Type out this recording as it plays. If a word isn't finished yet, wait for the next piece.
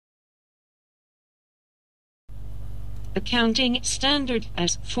Accounting Standard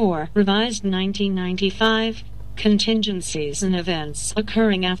S4 Revised 1995 Contingencies and Events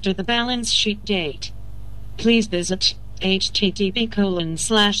Occurring After the Balance Sheet Date. Please visit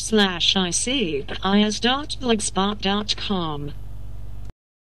http://icis.blogspot.com.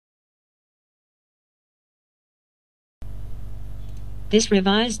 This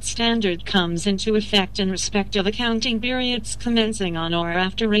revised standard comes into effect in respect of accounting periods commencing on or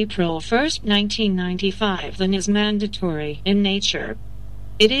after April 1, 1995, and is mandatory in nature.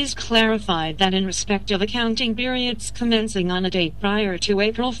 It is clarified that in respect of accounting periods commencing on a date prior to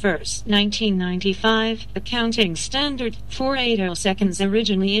April 1, 1995, Accounting Standard 4802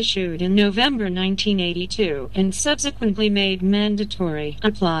 originally issued in November 1982 and subsequently made mandatory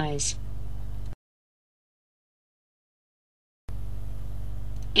applies.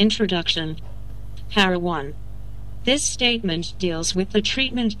 Introduction. Para 1. This statement deals with the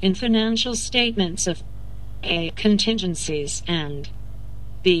treatment in financial statements of A. Contingencies and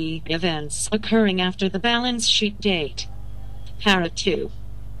B. Events occurring after the balance sheet date. Para 2.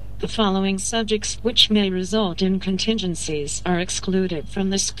 The following subjects which may result in contingencies are excluded from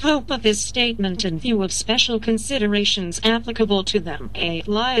the scope of this statement in view of special considerations applicable to them. A.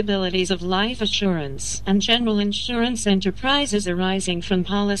 Liabilities of life assurance and general insurance enterprises arising from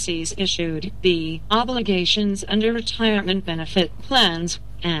policies issued. B. Obligations under retirement benefit plans.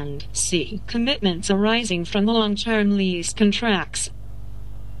 And C. Commitments arising from long-term lease contracts.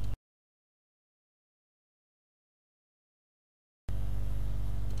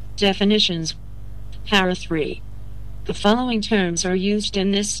 Definitions. Para 3. The following terms are used in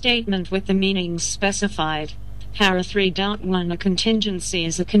this statement with the meanings specified. Para 3.1 A contingency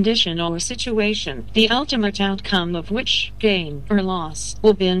is a condition or situation, the ultimate outcome of which, gain or loss,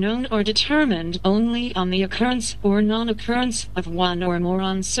 will be known or determined only on the occurrence or non-occurrence of one or more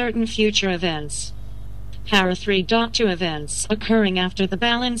uncertain future events. Para 3.2 Events occurring after the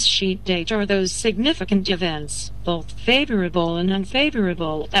balance sheet date are those significant events, both favorable and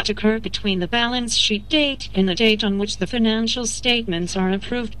unfavorable, that occur between the balance sheet date and the date on which the financial statements are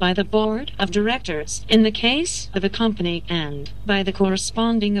approved by the Board of Directors, in the case of a company, and by the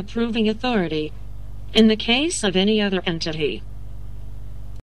corresponding approving authority, in the case of any other entity.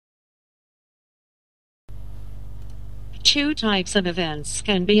 Two types of events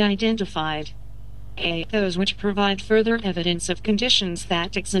can be identified. A. Those which provide further evidence of conditions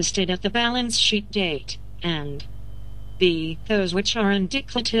that existed at the balance sheet date, and B. Those which are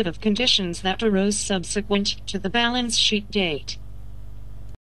indicative of conditions that arose subsequent to the balance sheet date.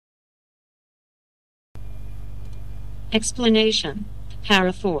 Explanation.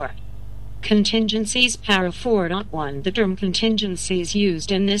 Para 4. Contingencies. Para 4.1 The term contingencies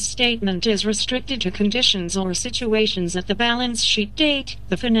used in this statement is restricted to conditions or situations at the balance sheet date,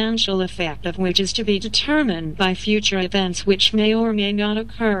 the financial effect of which is to be determined by future events which may or may not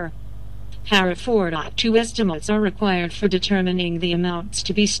occur. Para 4.2 Estimates are required for determining the amounts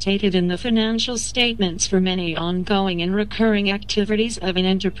to be stated in the financial statements for many ongoing and recurring activities of an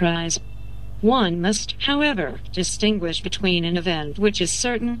enterprise. One must, however, distinguish between an event which is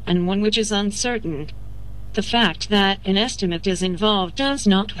certain and one which is uncertain. The fact that an estimate is involved does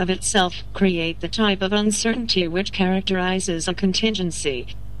not of itself create the type of uncertainty which characterizes a contingency.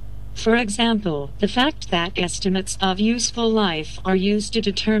 For example, the fact that estimates of useful life are used to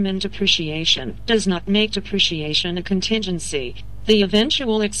determine depreciation does not make depreciation a contingency. The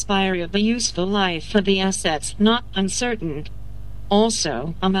eventual expiry of the useful life of the assets not uncertain.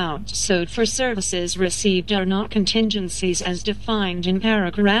 Also, amounts owed for services received are not contingencies as defined in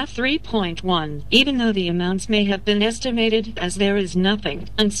paragraph 3.1, even though the amounts may have been estimated, as there is nothing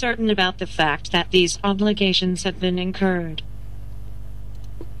uncertain about the fact that these obligations have been incurred.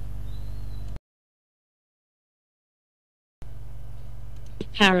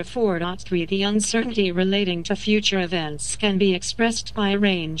 Para 4.3 The uncertainty relating to future events can be expressed by a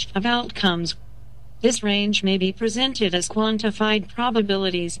range of outcomes. This range may be presented as quantified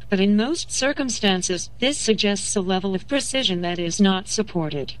probabilities, but in most circumstances, this suggests a level of precision that is not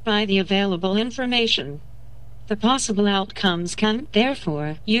supported by the available information. The possible outcomes can,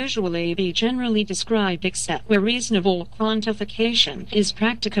 therefore, usually be generally described except where reasonable quantification is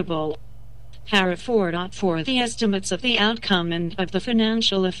practicable. Para 4.4 The estimates of the outcome and of the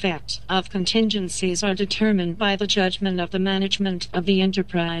financial effect of contingencies are determined by the judgment of the management of the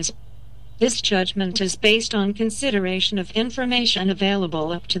enterprise. This judgment is based on consideration of information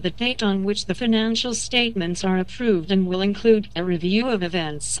available up to the date on which the financial statements are approved and will include a review of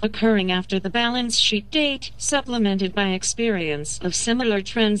events occurring after the balance sheet date, supplemented by experience of similar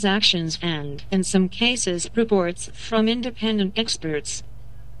transactions and, in some cases, reports from independent experts.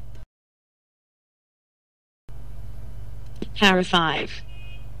 Para 5.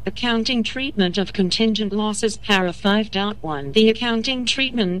 Accounting treatment of contingent losses. Para 5.1. The accounting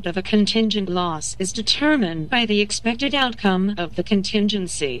treatment of a contingent loss is determined by the expected outcome of the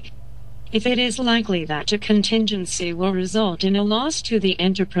contingency. If it is likely that a contingency will result in a loss to the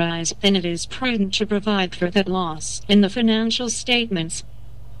enterprise, then it is prudent to provide for that loss in the financial statements.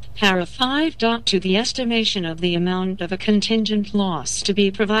 Para 5.2. The estimation of the amount of a contingent loss to be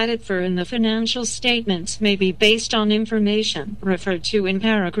provided for in the financial statements may be based on information referred to in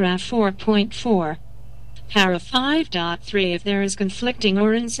paragraph 4.4. Para 5.3. If there is conflicting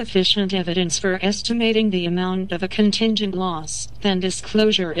or insufficient evidence for estimating the amount of a contingent loss, then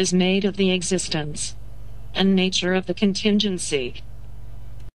disclosure is made of the existence and nature of the contingency.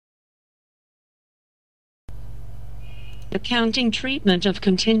 Accounting treatment of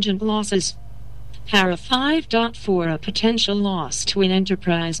contingent losses. Para 5.4. A potential loss to an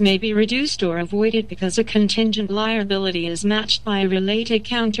enterprise may be reduced or avoided because a contingent liability is matched by a related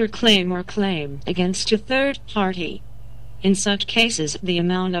counterclaim or claim against a third party. In such cases, the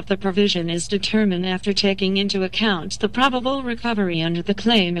amount of the provision is determined after taking into account the probable recovery under the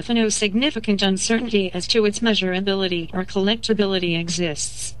claim if no significant uncertainty as to its measurability or collectability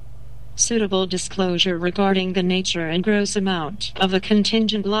exists. Suitable disclosure regarding the nature and gross amount of a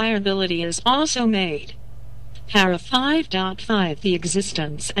contingent liability is also made. Para 5.5. The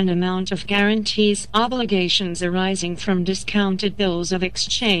existence and amount of guarantees, obligations arising from discounted bills of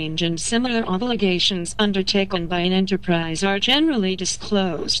exchange and similar obligations undertaken by an enterprise are generally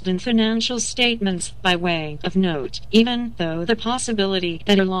disclosed in financial statements by way of note, even though the possibility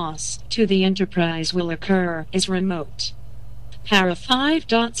that a loss to the enterprise will occur is remote. Para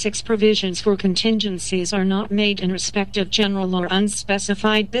 5.6. Provisions for contingencies are not made in respect of general or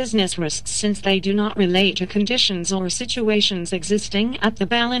unspecified business risks since they do not relate to conditions or situations existing at the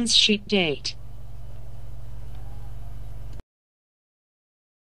balance sheet date.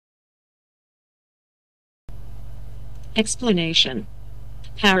 Explanation.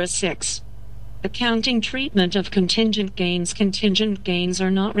 Para 6. Accounting treatment of contingent gains. Contingent gains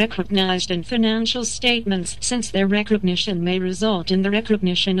are not recognized in financial statements since their recognition may result in the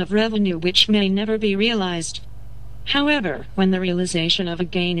recognition of revenue which may never be realized. However, when the realization of a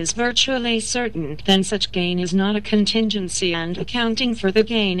gain is virtually certain, then such gain is not a contingency and accounting for the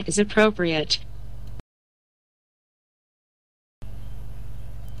gain is appropriate.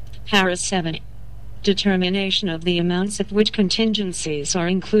 Para 7. Determination of the amounts at which contingencies are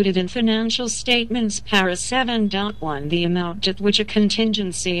included in financial statements. Para 7.1. The amount at which a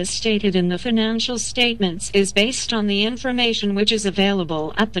contingency is stated in the financial statements is based on the information which is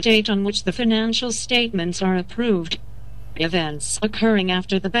available at the date on which the financial statements are approved. Events occurring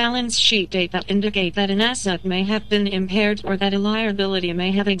after the balance sheet date that indicate that an asset may have been impaired or that a liability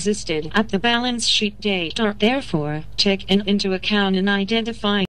may have existed at the balance sheet date are therefore taken into account in identifying